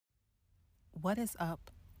What is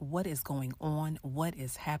up? What is going on? What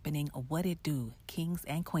is happening? What it do, kings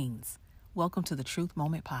and queens? Welcome to the Truth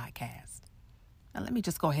Moment Podcast. Now, let me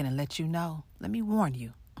just go ahead and let you know. Let me warn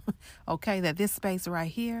you, okay, that this space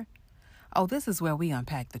right here, this is where we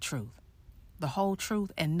unpack the truth. The whole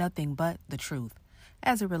truth and nothing but the truth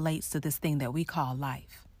as it relates to this thing that we call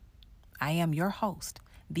life. I am your host,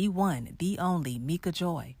 the one, the only Mika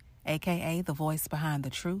Joy, a.k.a. the voice behind the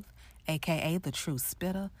truth, a.k.a. the truth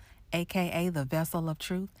spitter, a.k.a. the vessel of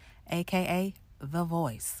truth, a.k.a. the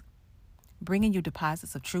voice. Bringing you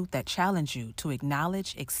deposits of truth that challenge you to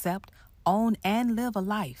acknowledge, accept, own, and live a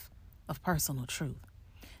life of personal truth.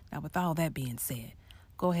 Now, with all that being said,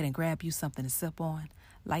 go ahead and grab you something to sip on,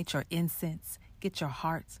 light your incense, get your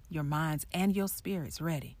hearts, your minds, and your spirits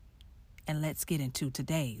ready. And let's get into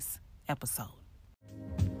today's episode.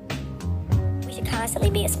 We should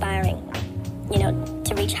constantly be aspiring,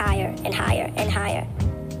 to reach higher and higher and higher.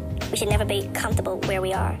 We should never be comfortable where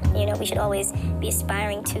we are. We should always be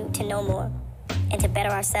aspiring to know more and to better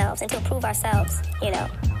ourselves and to improve ourselves, to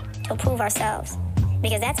improve ourselves.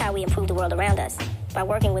 Because that's how we improve the world around us, by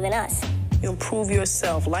working within us. You improve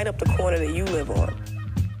yourself, light up the corner that you live on.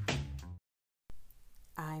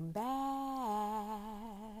 I'm back.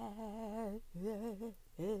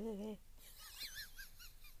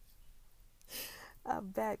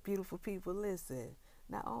 I'm back, beautiful people. Listen,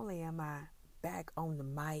 not only am I back on the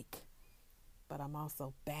mic, but I'm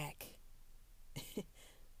also back.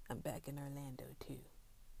 I'm back in Orlando too.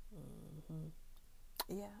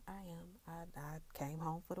 Yeah, I am. I came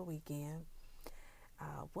home for the weekend.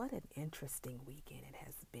 What an interesting weekend it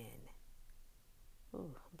has been.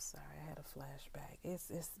 Ooh, I'm sorry, I had a flashback.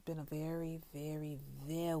 It's been a very, very,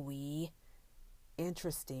 very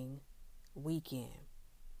interesting weekend.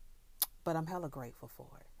 But I'm hella grateful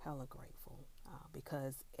for it. Hella grateful.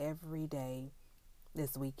 Because every day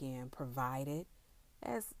this weekend provided,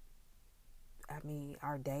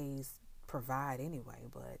 our days provide anyway,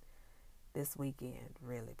 but this weekend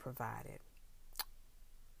really provided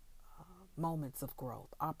moments of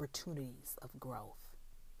growth, opportunities of growth.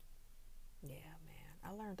 Yeah, man, I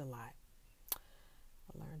learned a lot.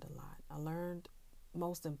 I learned,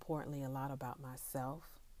 most importantly, a lot about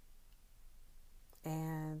myself.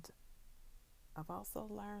 And I've also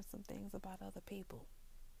learned some things about other people.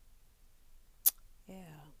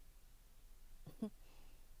 Yeah.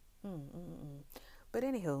 But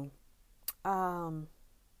anywho, how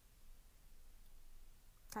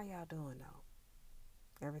y'all doing though?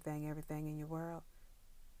 Everything in your world?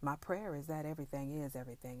 My prayer is that everything is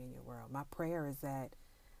everything in your world. My prayer is that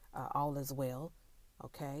all is well.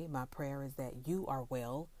 Okay? My prayer is that you are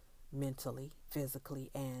well mentally, physically,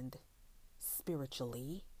 and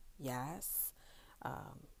spiritually. Yes.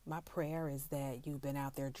 My prayer is that you've been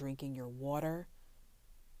out there drinking your water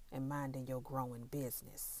and minding your growing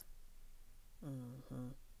business.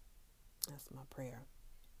 That's my prayer.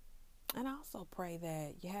 And I also pray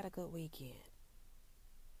that you had a good weekend.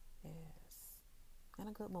 Yes. And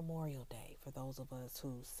a good Memorial Day for those of us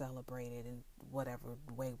who celebrated in whatever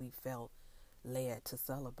way we felt led to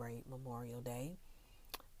celebrate Memorial Day.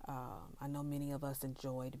 I know many of us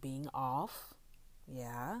enjoyed being off.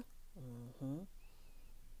 Yeah.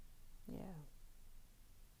 Yeah.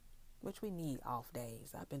 Which we need off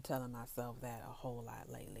days. I've been telling myself that a whole lot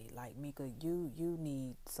lately. Like, Mika, you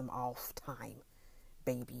need some off time,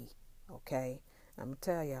 baby. Okay? I'm going to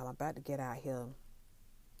tell y'all, I'm about to get out here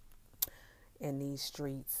in these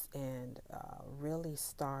streets and really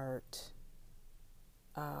start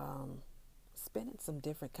spending some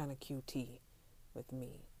different kind of QT with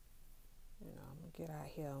me. I'm going to get out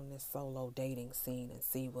here on this solo dating scene and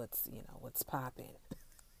see what's popping.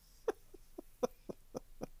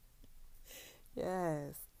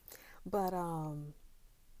 Yes. But, I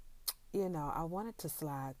wanted to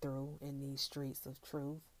slide through in these streets of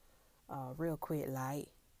truth real quick,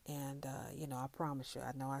 light. And, I promise you,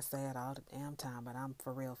 I know I say it all the damn time, but I'm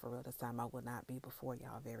for real this time. I will not be before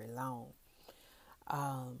y'all very long.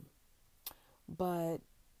 But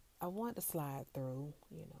I want to slide through,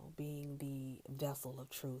 being the vessel of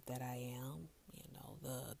truth that I am,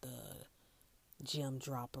 the gem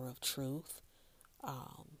dropper of truth,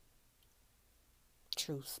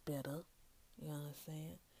 truth spitter, you know what I'm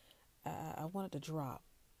saying? I wanted to drop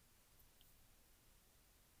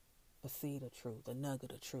a seed of truth, a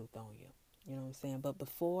nugget of truth on you, you know what I'm saying? But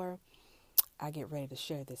before I get ready to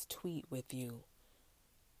share this tweet with you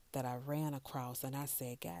that I ran across, and I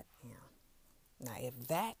said, God damn, now if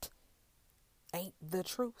that ain't the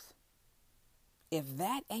truth, if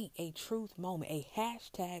that ain't a truth moment, a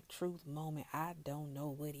hashtag truth moment, I don't know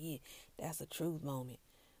what is. That's a truth moment.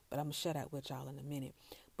 But I'm going to share that with y'all in a minute.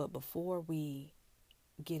 But before we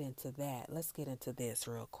get into that, let's get into this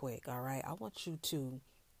real quick. All right. I want you to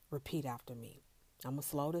repeat after me. I'm going to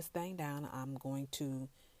slow this thing down. I'm going to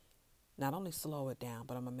not only slow it down,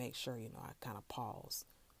 but I'm going to make sure, I kind of pause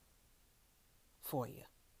for you.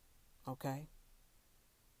 Okay.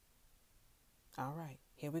 All right.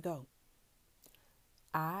 Here we go.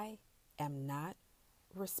 I am not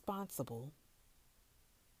responsible.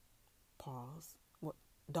 Pause. What?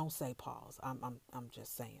 Don't say pause. I'm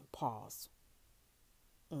just saying pause.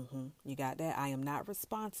 You got that? I am not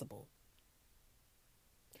responsible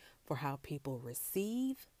for how people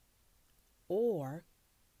receive or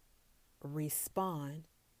respond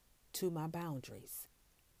to my boundaries.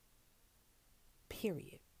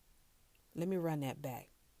 Period. Let me run that back.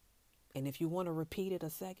 And if you want to repeat it a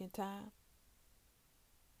second time,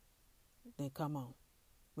 then come on.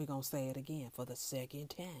 We're going to say it again for the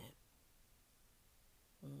second time.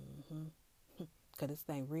 Because this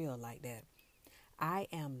thing real like that. I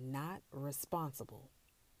am not responsible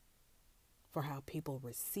for how people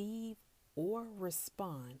receive or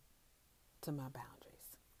respond to my boundaries.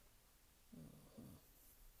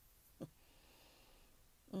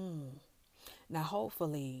 Now,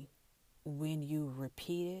 hopefully, when you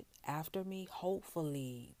repeat it after me,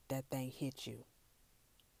 hopefully that thing hit you.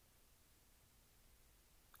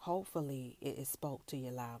 Hopefully it spoke to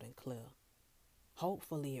you loud and clear.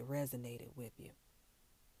 Hopefully it resonated with you.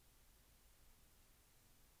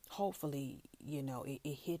 Hopefully,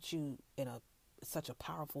 it hit you in such a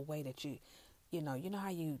powerful way that you know how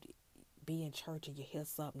you be in church and you hear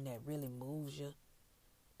something that really moves you.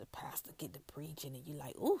 The pastor get to preaching and you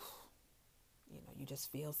like, oof. You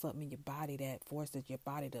just feel something in your body that forces your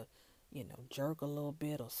body to, jerk a little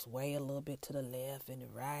bit or sway a little bit to the left and the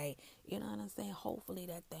right. You know what I'm saying? Hopefully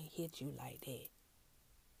that thing hits you like that.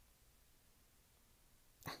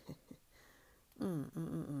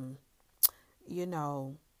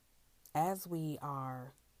 As we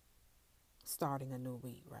are starting a new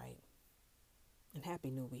week, right? And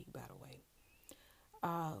happy new week, by the way.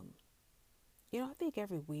 I think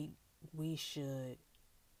every week we should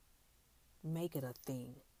make it a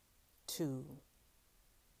thing to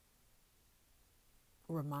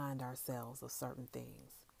remind ourselves of certain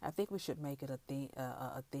things. I think we should make it a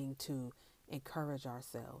thing to encourage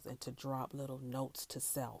ourselves and to drop little notes to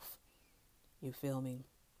self. You feel me?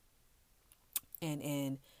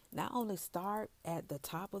 And not only start at the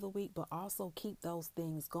top of the week, but also keep those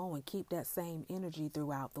things going. Keep that same energy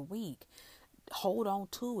throughout the week. Hold on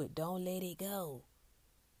to it. Don't let it go.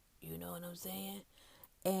 You know what I'm saying?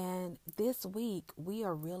 And this week, we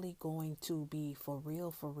are really going to be for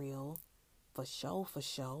real, for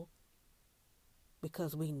show,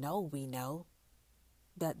 because we know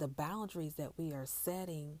that the boundaries that we are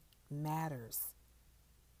setting matters,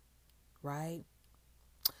 right?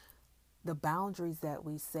 The boundaries that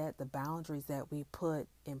we set, the boundaries that we put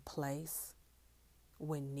in place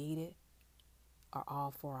when needed are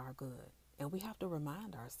all for our good. And we have to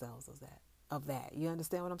remind ourselves of that. You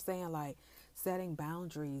understand what I'm saying? Like, setting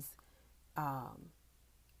boundaries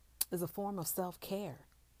is a form of self-care.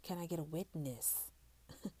 Can I get a witness?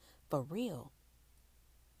 For real.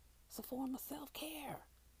 It's a form of self-care.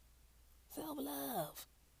 Self-love.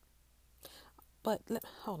 But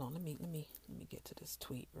hold on, let me get to this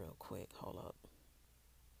tweet real quick. Hold up.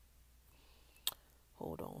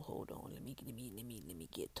 Hold on. Let me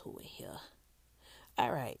get to it here.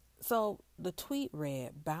 All right. So the tweet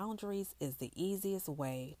read, "Boundaries is the easiest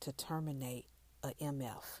way to terminate a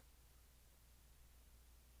MF."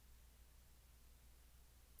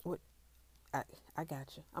 What? I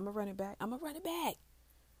got you. I'm gonna run it back.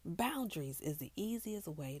 Boundaries is the easiest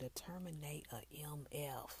way to terminate a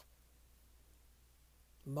MF.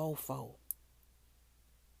 Mofo.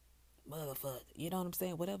 Motherfucker. You know what I'm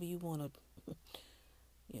saying? Whatever you want to,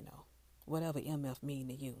 whatever MF mean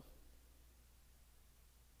to you.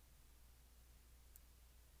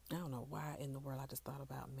 I don't know why in the world I just thought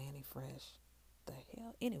about Manny Fresh. The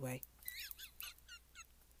hell? Anyway.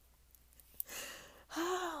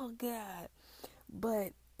 Oh, God.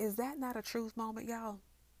 But is that not a truth moment, y'all?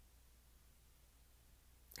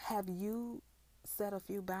 Have you set a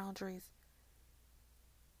few boundaries?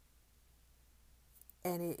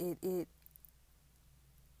 And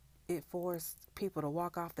it forced people to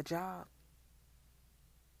walk off the job?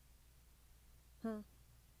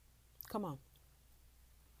 Come on.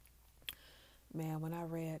 Man, when I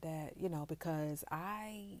read that, because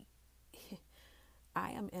I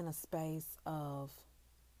am in a space of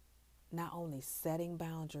not only setting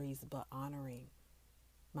boundaries, but honoring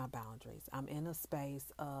my boundaries. I'm in a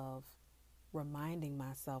space of reminding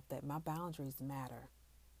myself that my boundaries matter.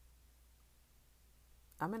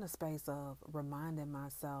 I'm in a space of reminding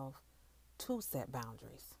myself to set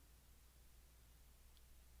boundaries.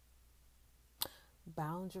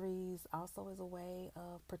 Boundaries also is a way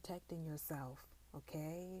of protecting yourself,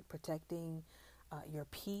 okay? Protecting your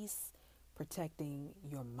peace, protecting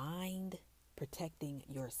your mind, protecting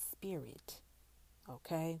your spirit,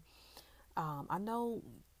 okay? I know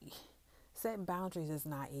setting boundaries is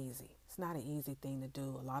not easy. It's not an easy thing to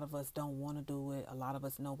do. A lot of us don't want to do it. A lot of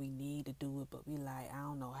us know we need to do it, but we like, I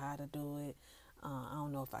don't know how to do it. I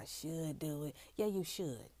don't know if I should do it. Yeah, you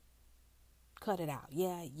should. Cut it out.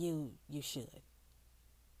 Yeah, you should.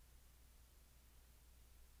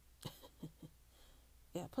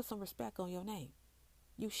 Yeah, put some respect on your name.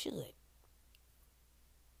 You should.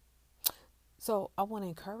 So I want to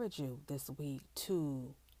encourage you this week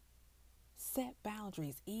to set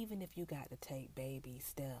boundaries, even if you got to take baby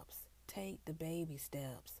steps. Take the baby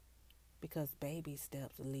steps, because baby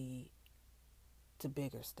steps lead to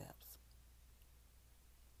bigger steps.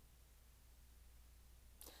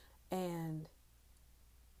 And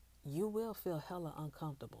you will feel hella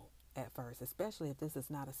uncomfortable at first, especially if this is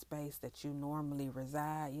not a space that you normally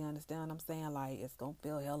reside. You understand what I'm saying? Like, it's going to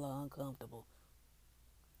feel hella uncomfortable.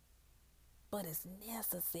 But it's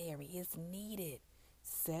necessary. It's needed.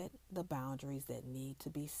 Set the boundaries that need to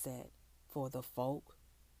be set for the folk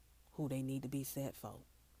who they need to be set for.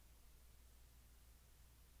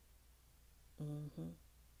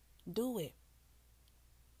 Do it.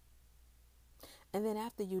 And then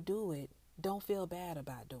after you do it, don't feel bad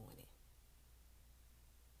about doing it.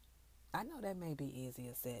 I know that may be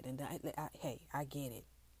easier said than done. Hey, I get it.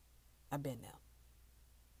 I've been there.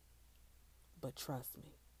 But trust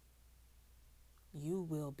me, you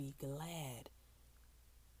will be glad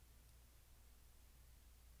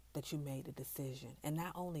that you made the decision. And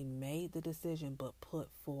not only made the decision, but put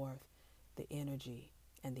forth the energy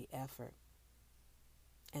and the effort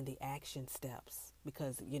and the action steps.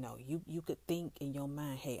 Because, you could think in your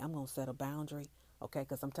mind, hey, I'm going to set a boundary, okay,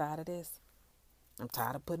 because I'm tired of this. I'm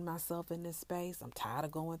tired of putting myself in this space. I'm tired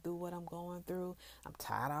of going through what I'm going through. I'm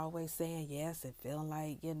tired of always saying yes and feeling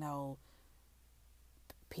like,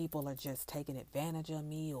 people are just taking advantage of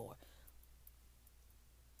me, or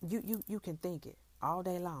you can think it all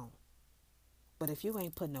day long. But if you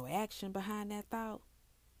ain't putting no action behind that thought,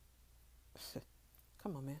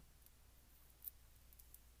 come on, man.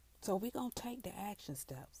 So we're going to take the action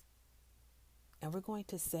steps, and we're going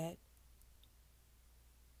to set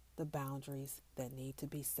the boundaries that need to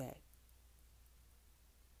be set.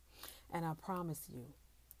 And I promise you,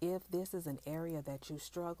 if this is an area that you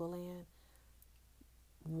struggle in,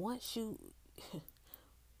 once you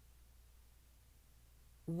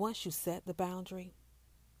set the boundary,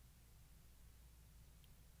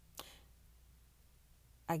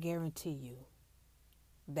 I guarantee you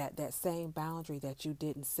that same boundary that you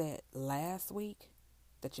didn't set last week,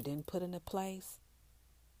 that you didn't put into place,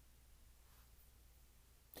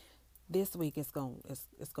 this week it's gonna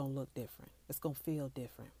look different. It's gonna feel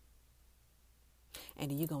different.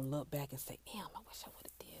 And then you're gonna look back and say, damn, I wish I would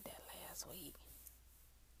have did that last week.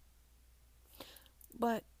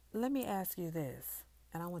 But let me ask you this,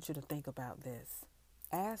 and I want you to think about this.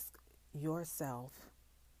 Ask yourself,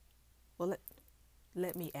 well,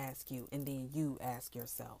 let me ask you, and then you ask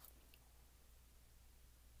yourself,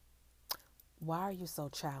 why are you so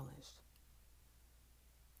challenged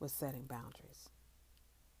with setting boundaries?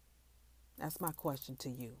 That's my question to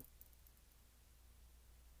you.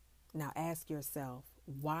 Now ask yourself,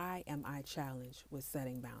 why am I challenged with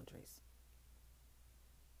setting boundaries?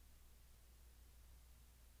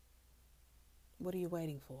 What are you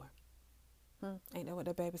waiting for? Ain't that what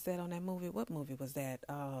the baby said on that movie? What movie was that?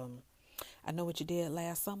 I Know What You Did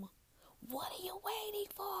Last Summer. What are you waiting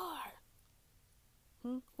for?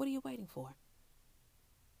 What are you waiting for?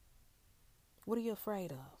 What are you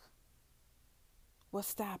afraid of? What's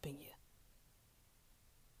stopping you?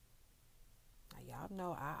 Now, y'all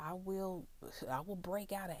know I will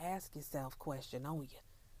break out an ask yourself question on you.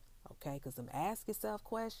 Okay? Because them ask yourself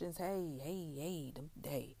questions,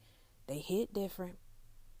 they hit different.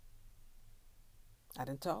 I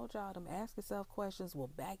done told y'all them ask yourself questions will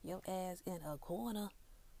back your ass in a corner.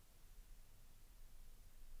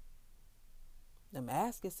 Them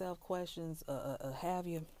ask yourself questions have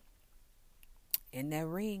you in that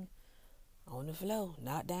ring on the floor,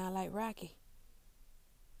 knocked down like Rocky.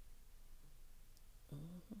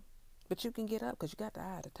 But you can get up because you got the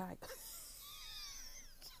eye of the tiger.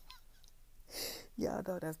 Y'all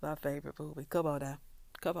know that's my favorite movie. Come on now.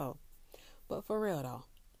 Come on. But for real though,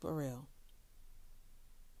 for real.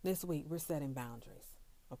 This week we're setting boundaries.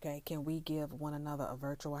 Okay? Can we give one another a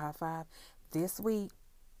virtual high five? This week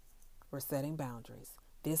we're setting boundaries.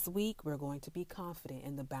 This week, we're going to be confident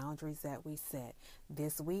in the boundaries that we set.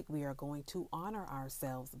 This week, we are going to honor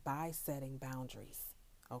ourselves by setting boundaries.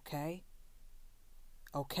 Okay?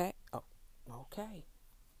 Okay? Oh, okay.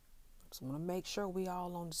 Just want to make sure we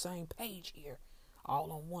all on the same page here,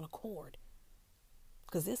 all on one accord.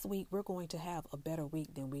 Because this week, we're going to have a better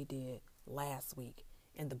week than we did last week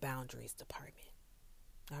in the boundaries department.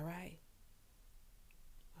 All right?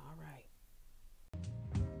 All right.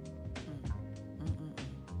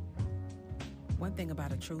 One thing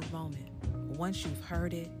about a truth moment, once you've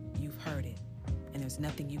heard it, and there's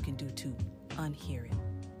nothing you can do to unhear it.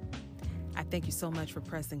 I thank you so much for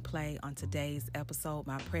pressing play on today's episode.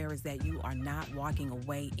 My prayer is that you are not walking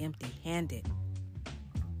away empty-handed.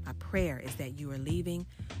 My prayer is that you are leaving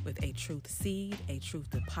with a truth seed, a truth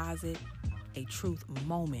deposit, a truth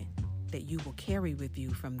moment that you will carry with you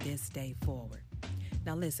from this day forward.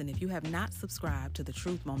 Now listen, if you have not subscribed to the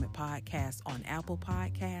Truth Moment podcast on Apple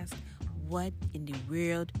Podcasts, what in the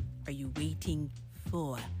world are you waiting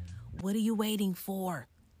for? What are you waiting for?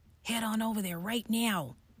 Head on over there right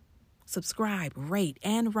now. Subscribe, rate,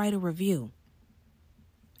 and write a review.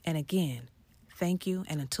 And again, thank you.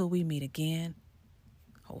 And until we meet again,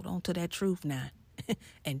 hold on to that truth now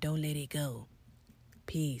and don't let it go.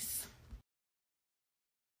 Peace.